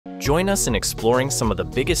Join us in exploring some of the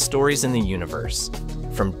biggest stories in the universe.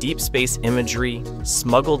 From deep space imagery,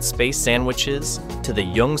 smuggled space sandwiches, to the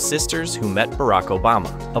young sisters who met Barack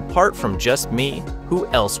Obama. Apart from just me, who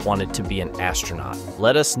else wanted to be an astronaut?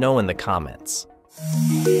 Let us know in the comments.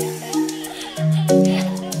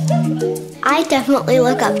 I definitely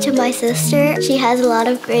look up to my sister. She has a lot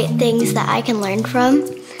of great things that I can learn from,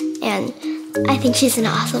 and I think she's an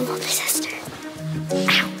awesome older sister.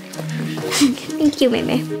 Ow. Thank you,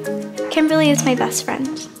 Mei. Kimberly is my best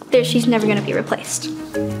friend. She's never going to be replaced.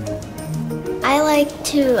 I like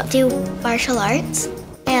to do martial arts,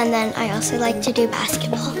 and then I also like to do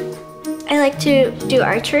basketball. I like to do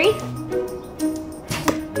archery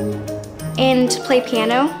and play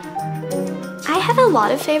piano. I have a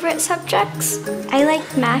lot of favorite subjects. I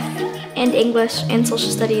like math and English and social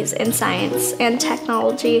studies and science and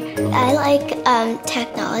technology. I like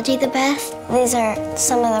technology the best. These are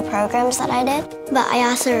some of the programs that I did, but I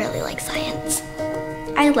also really like science.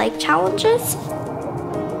 I like challenges.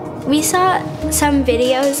 We saw some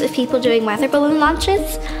videos of people doing weather balloon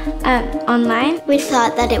launches online. We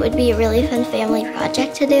thought that it would be a really fun family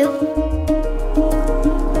project to do.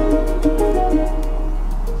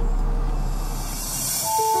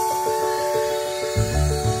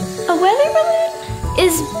 A weather balloon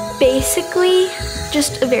is basically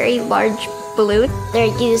just a very large balloon.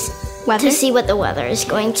 They're used to see what the weather is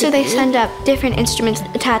going to be. So they send up different instruments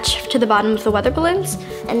attached to the bottom of the weather balloons.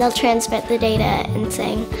 And they'll transmit the data and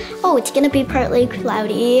saying, oh, it's going to be partly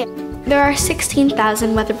cloudy. There are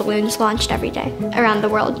 16,000 weather balloons launched every day around the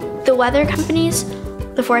world. The weather companies,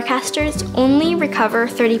 the forecasters, only recover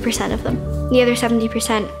 30% of them. The other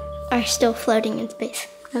 70% are still floating in space.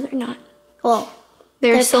 No, they're not. Well,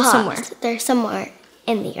 they're still somewhere. They're somewhere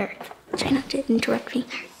in the Earth. Try not to interrupt me.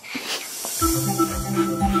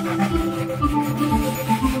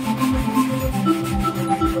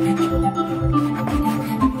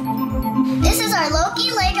 This is our Loki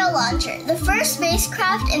LEGO launcher, the first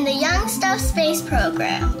spacecraft in the Young Stuff space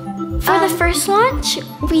program. For the first launch,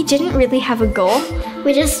 we didn't really have a goal.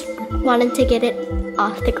 We just wanted to get it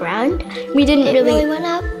off the ground. We didn't really went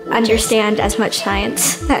up. understand as much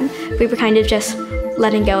science. Then we were kind of just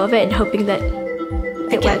letting go of it and hoping that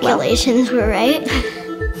the calculations were right.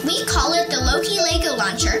 We call it the Loki LEGO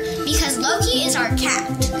launcher because Loki is our cat.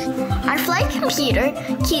 Our flight computer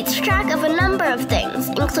keeps track of a number of things,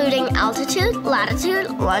 including altitude, latitude,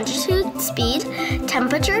 longitude, speed,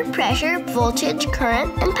 temperature, pressure, voltage,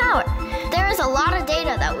 current, and power. There is a lot of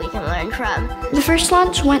data that we can learn from. The first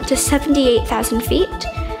launch went to 78,000 feet.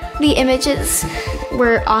 The images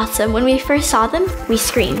were awesome. When we first saw them, we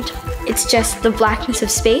screamed. It's just the blackness of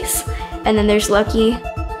space, and then there's Loki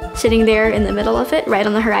sitting there in the middle of it, right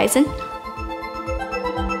on the horizon.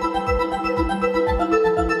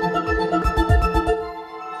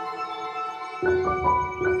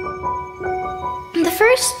 The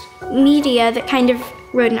first media that kind of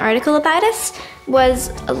wrote an article about us was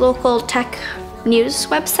a local tech news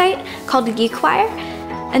website called GeekWire,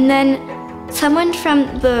 and then someone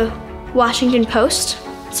from the Washington Post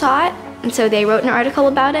saw it, and so they wrote an article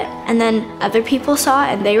about it, and then other people saw it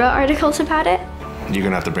and they wrote articles about it. You're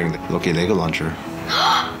gonna have to bring the Loki LEGO launcher.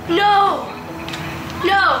 No!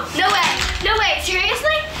 No! No way! No way!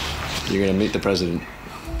 Seriously? You're gonna meet the president.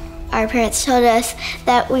 Our parents told us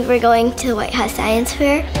that we were going to the White House Science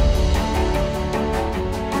Fair.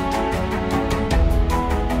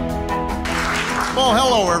 Well,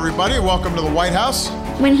 hello everybody. Welcome to the White House.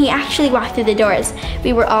 When he actually walked through the doors,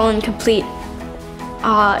 we were all in complete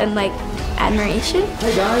awe and like admiration.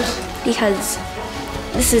 Hey guys. Because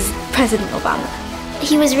this is President Obama.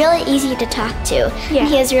 He was really easy to talk to. Yeah.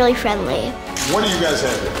 He was really friendly. What do you guys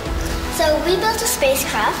have here? So we built a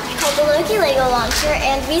spacecraft called the Loki LEGO launcher,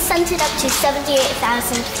 and we sent it up to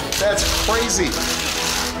 78,000 feet. That's crazy.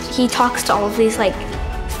 He talks to all of these like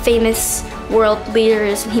famous world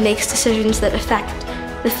leaders, and he makes decisions that affect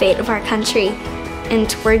the fate of our country.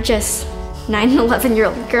 And we're just 9 and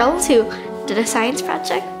 11-year-old girls who did a science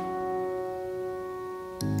project.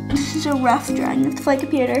 This is a rough drawing of the flight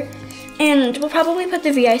computer, and we'll probably put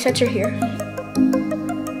the VI sensor here.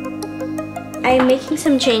 I'm making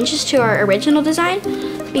some changes to our original design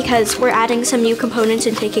because we're adding some new components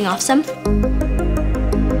and taking off some.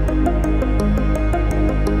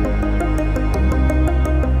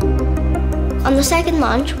 On the second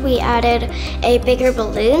launch, we added a bigger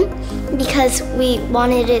balloon because we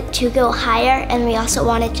wanted it to go higher and we also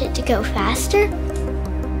wanted it to go faster.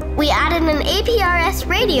 We added an APRS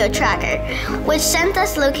radio tracker, which sent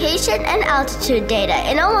us location and altitude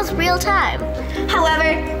data in almost real time.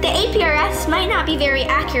 However, the APRS might not be very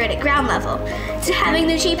accurate at ground level, so having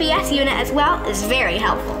the GPS unit as well is very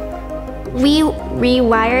helpful. We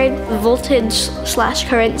rewired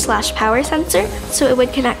voltage/current/power sensor so it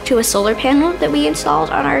would connect to a solar panel that we installed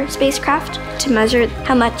on our spacecraft to measure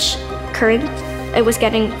how much current it was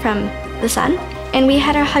getting from the sun. And we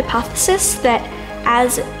had a hypothesis that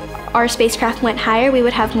as our spacecraft went higher, we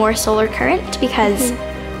would have more solar current because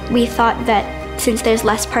we thought that since there's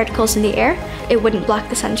less particles in the air, it wouldn't block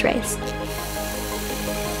the sun's rays.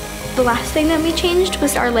 The last thing that we changed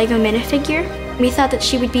was our Lego minifigure. We thought that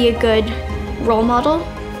she would be a good role model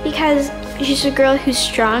because she's a girl who's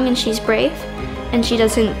strong and she's brave and she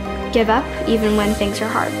doesn't give up even when things are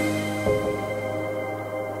hard.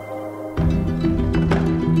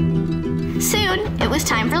 Soon, it was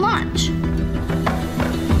time for launch.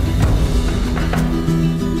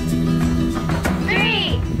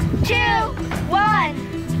 3, 2, 1,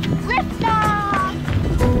 liftoff!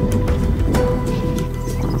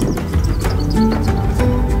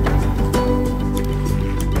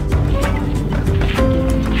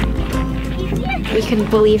 We couldn't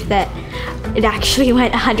believe that it actually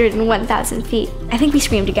went 101,000 feet. I think we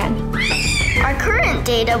screamed again. Our current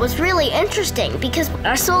data was really interesting because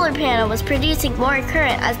our solar panel was producing more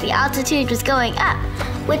current as the altitude was going up,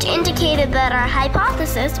 which indicated that our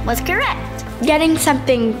hypothesis was correct. Getting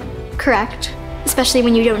something correct, especially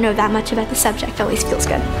when you don't know that much about the subject, always feels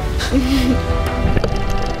good.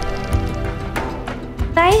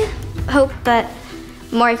 I hope that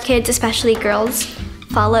more kids, especially girls,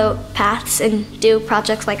 follow paths and do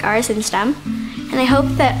projects like ours in STEM. And I hope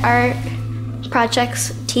that our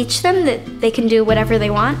projects teach them that they can do whatever they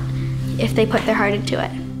want if they put their heart into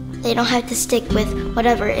it. They don't have to stick with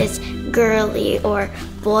whatever is girly or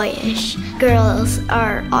boyish. Girls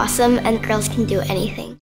are awesome and girls can do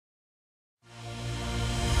anything.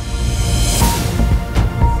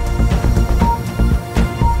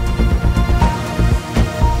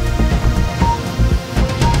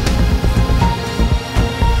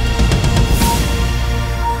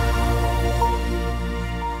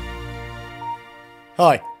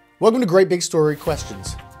 Hi, welcome to Great Big Story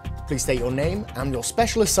Questions. Please state your name and your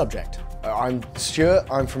specialist subject. I'm Stuart,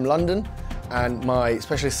 I'm from London, and my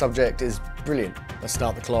specialist subject is brilliant. Let's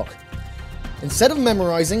start the clock. Instead of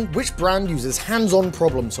memorizing, which brand uses hands-on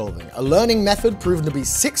problem solving, a learning method proven to be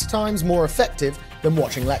 6 times more effective than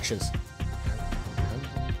watching lectures?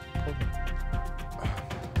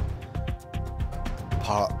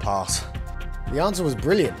 Pass. The answer was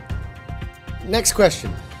brilliant. Next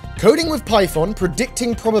question. Coding with Python,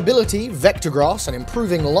 predicting probability, vector graphs, and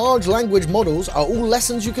improving large language models are all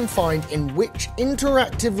lessons you can find in which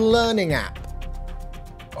interactive learning app?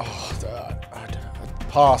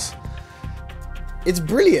 Pass. It's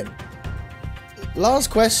brilliant.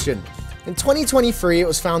 Last question. In 2023, it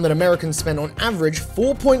was found that Americans spent on average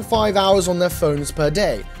 4.5 hours on their phones per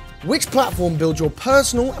day. Which platform builds your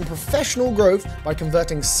personal and professional growth by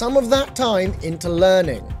converting some of that time into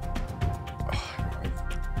learning?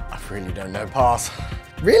 I really don't know. Pass.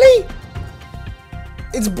 Really?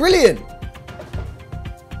 It's brilliant.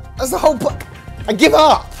 That's the whole point. I give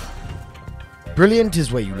up. Brilliant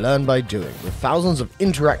is where you learn by doing, with thousands of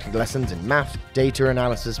interactive lessons in math, data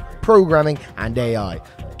analysis, programming, and AI.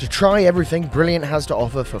 To try everything Brilliant has to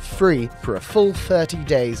offer for free for a full 30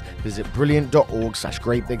 days, visit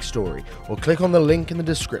brilliant.org/greatbigstory or click on the link in the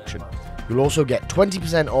description. You'll also get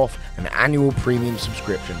 20% off an annual premium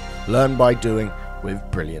subscription. Learn by doing with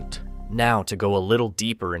Brilliant. Now to go a little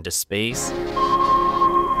deeper into space.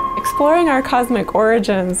 Exploring our cosmic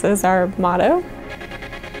origins is our motto.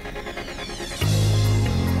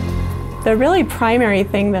 The really primary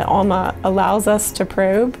thing that ALMA allows us to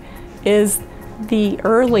probe is the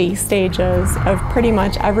early stages of pretty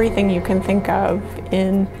much everything you can think of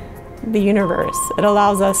in the universe. It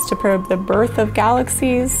allows us to probe the birth of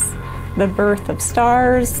galaxies, the birth of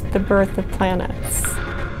stars, the birth of planets.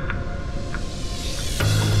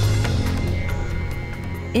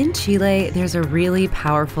 In Chile, there's a really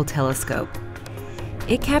powerful telescope.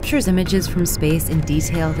 It captures images from space in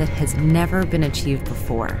detail that has never been achieved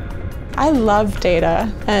before. I love data,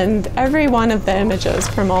 and every one of the images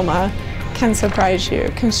from ALMA can surprise you,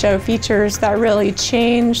 can show features that really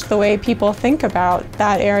change the way people think about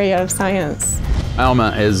that area of science.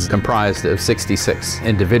 ALMA is comprised of 66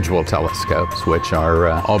 individual telescopes, which are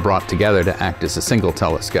all brought together to act as a single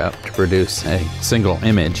telescope to produce a single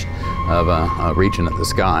image of a region of the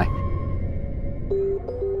sky.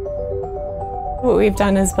 What we've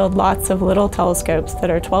done is build lots of little telescopes that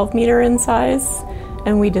are 12-meter in size,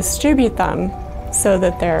 and we distribute them so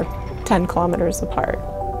that they're 10 kilometers apart.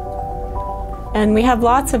 And we have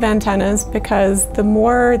lots of antennas because the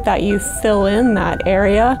more that you fill in that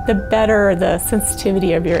area, the better the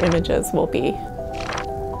sensitivity of your images will be.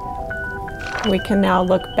 We can now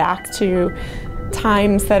look back to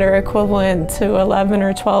times that are equivalent to 11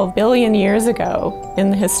 or 12 billion years ago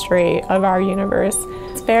in the history of our universe.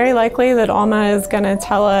 It's very likely that Alma is going to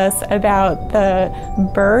tell us about the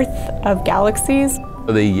birth of galaxies.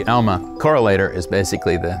 The ALMA correlator is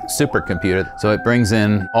basically the supercomputer, so it brings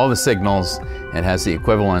in all the signals. It has the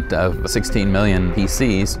equivalent of 16 million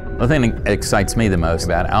PCs. The thing that excites me the most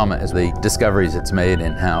about ALMA is the discoveries it's made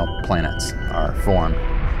in how planets are formed.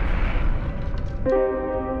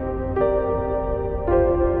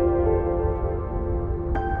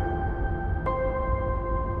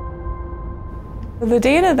 The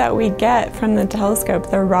data that we get from the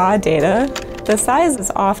telescope, the raw data, the size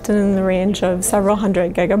is often in the range of several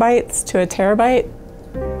hundred gigabytes to a terabyte.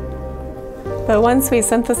 But once we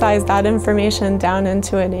synthesize that information down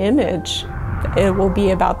into an image, it will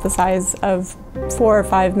be about the size of 4 or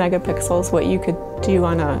 5 megapixels, what you could do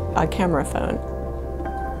on a camera phone.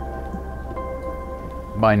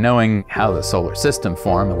 By knowing how the solar system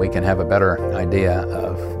formed, we can have a better idea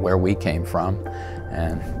of where we came from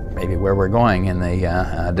and maybe where we're going in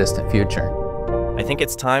the distant future. I think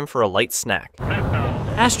it's time for a light snack.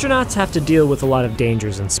 Astronauts have to deal with a lot of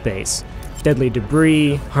dangers in space. Deadly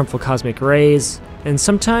debris, harmful cosmic rays, and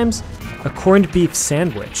sometimes a corned beef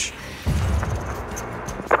sandwich.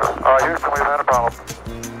 Houston, we've had a problem.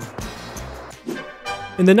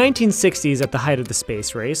 In the 1960s, at the height of the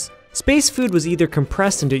space race, space food was either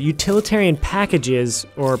compressed into utilitarian packages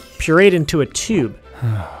or pureed into a tube.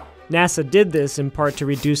 NASA did this in part to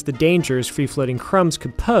reduce the dangers free-floating crumbs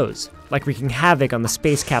could pose, like wreaking havoc on the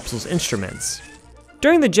space capsule's instruments.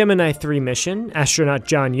 During the Gemini 3 mission, astronaut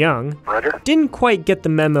John Young didn't quite get the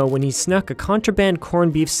memo when he snuck a contraband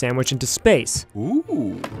corned beef sandwich into space.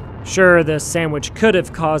 Ooh. Sure, the sandwich could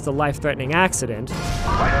have caused a life-threatening accident.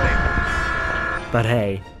 But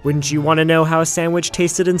hey, wouldn't you want to know how a sandwich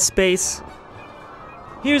tasted in space?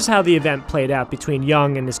 Here's how the event played out between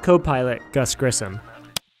Young and his co-pilot, Gus Grissom.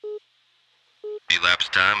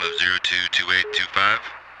 Elapsed time of 022825.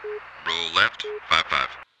 Roll left, 55.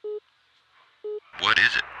 What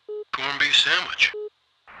is it? Corned beef sandwich.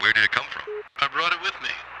 Where did it come from? I brought it with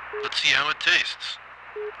me. Let's see how it tastes.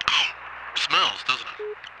 Oh, smells, doesn't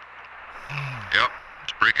it? Yep,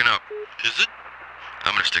 it's breaking up. Is it?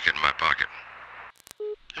 I'm gonna stick it in my pocket.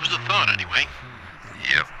 It was a thought anyway.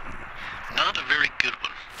 Yep. Not a very good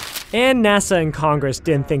one. And NASA and Congress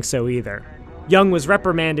didn't think so either. Young was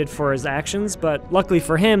reprimanded for his actions, but luckily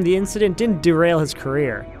for him, the incident didn't derail his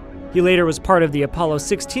career. He later was part of the Apollo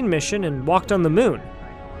 16 mission and walked on the moon.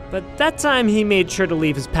 But that time he made sure to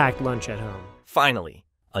leave his packed lunch at home. Finally,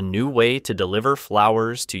 a new way to deliver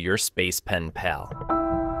flowers to your space pen pal.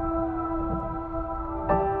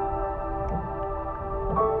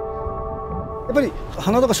やっぱり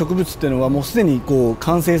花とか植物っていうのはもうすでにこう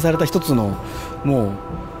完成された一つのもう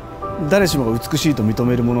誰しもが美しいと認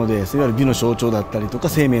めるもので、いわゆる美の象徴だったりとか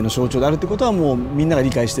生命の象徴であるってことはもうみんなが理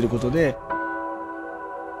解していることで、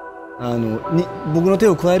僕の手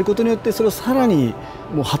を加えることによってそれをさらに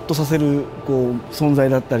もうハッとさせるこう存在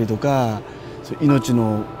だったりとか、命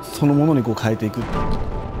のそのものにこう変えていく。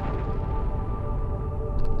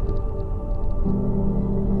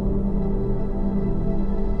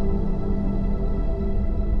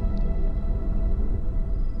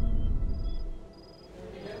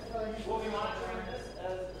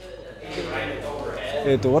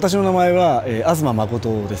私の名前は東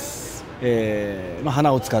誠です。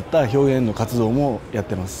花を使った表現の活動もやっ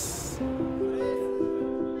てます。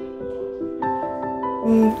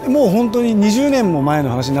もう本当に20年も前の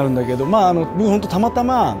話になるんだけど、僕本当たまた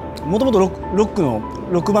まもともとロ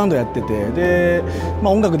ックバンドやってて、で、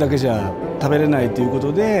音楽だけじゃ食べれないというこ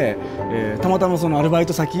とで、たまたまそのアルバイ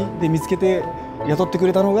ト先で見つけて雇ってく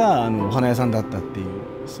れたのがお花屋さんだったっていう、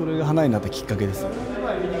それが花になったきっかけです。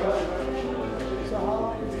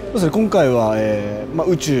そうですね、今回は、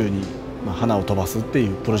宇宙に花を飛ばすって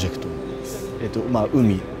いうプロジェクトです。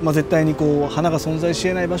海、絶対にこう花が存在し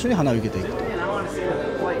得ない場所に花を生けていくと。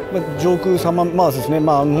上空3万、ですね、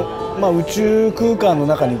宇宙空間の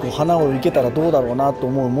中にこう花を生けたらどうだろうなと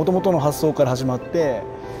思う元々の発想から始まって、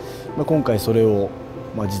今回それを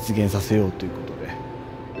実現させようということで。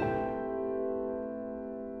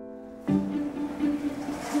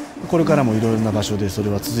これからもいろいろな場所でそれ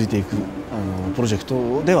は続いていくプロジェク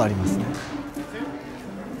トではありますね。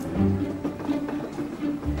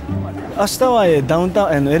明日はダウンタ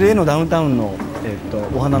ウンLA のダウンタウンの、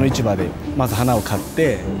お花の市場でまず花を買っ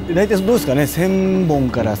て、大体どうですかね、1000本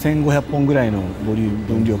から1500本ぐらいの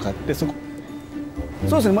分量買って、そう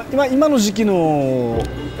ですね、今の時期の、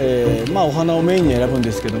お花をメインに選ぶんで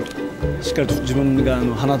すけど、しっかりと自分が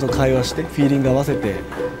花と会話してフィーリング合わせて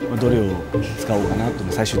どれを使おうかなと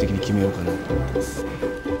最終的に決めようかなと思ってます。こ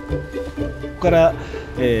こから、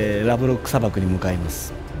ラブロック砂漠に向かいま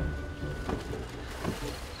す。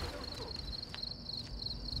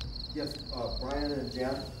Yes, Brian and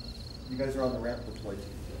Jan, you guys are on the ramp deploy team,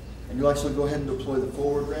 and you actually go ahead and deploy the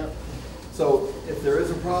forward ramp. So if there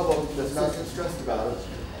is a problem, let's not get stressed about it.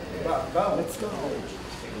 Go, let's go.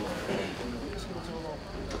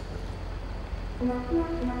 そう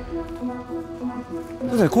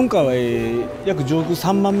ですね、今回は、約上空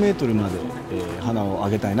3万メートルまで、花を上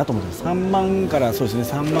げたいなと思ってます。3万からそうですね、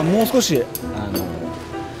3万もう少し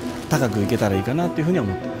高くいけたらいいかなというふうには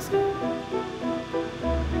思っています。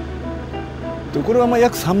でこれは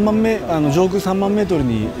約3万上空3万メートル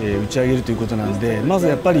に、打ち上げるということなんで、まず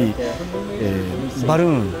やっぱり、バルー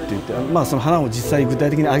ンっていって、その花を実際具体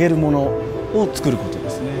的に上げるものを作ることで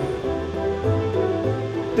すね。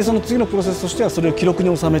でその次のプロセスとしてはそれを記録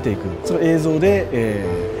に収めていく、その映像で、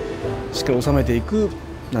しっかり収めていく、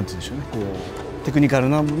なんて言うんでしょうね、こうテクニカル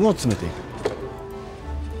な部分を詰めていく。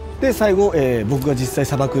で最後、僕が実際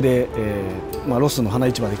砂漠で、ロスの花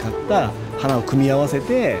市場で買った花を組み合わせ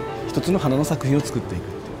て一つの花の作品を作っていくってい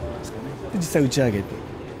うことですかね。で実際打ち上げて。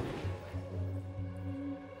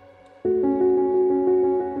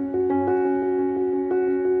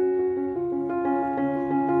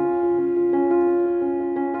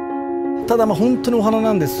ただ本当にお花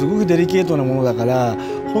なんですごくデリケートなものだから、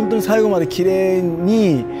本当に最後まで綺麗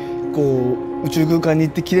にこう宇宙空間に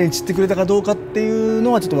行って綺麗に散ってくれたかどうかっていう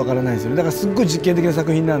のはちょっとわからないですよね。だからすっごい実験的な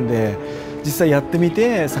作品なんで、実際やってみ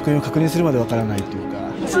て作品を確認するまでわからないっていうか。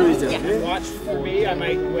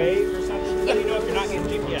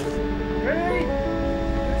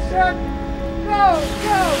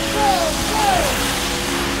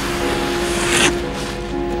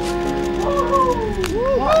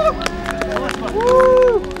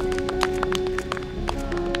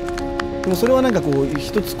でもそれはなんかこう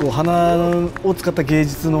一つこう花を使った芸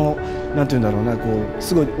術のなんていうんだろうな、こう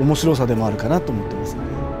すごい面白さでもあるかなと思ってますね。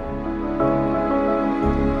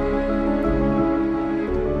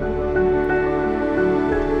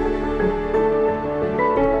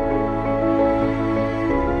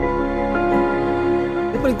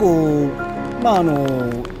やっぱりこう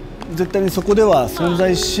絶対にそこでは存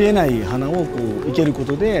在しえない花をこう生けるこ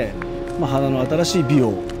とで、花の新しい美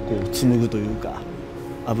をこう紡ぐというか、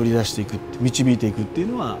あぶり出していく、導いていくってい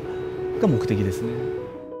うのが目的ですね。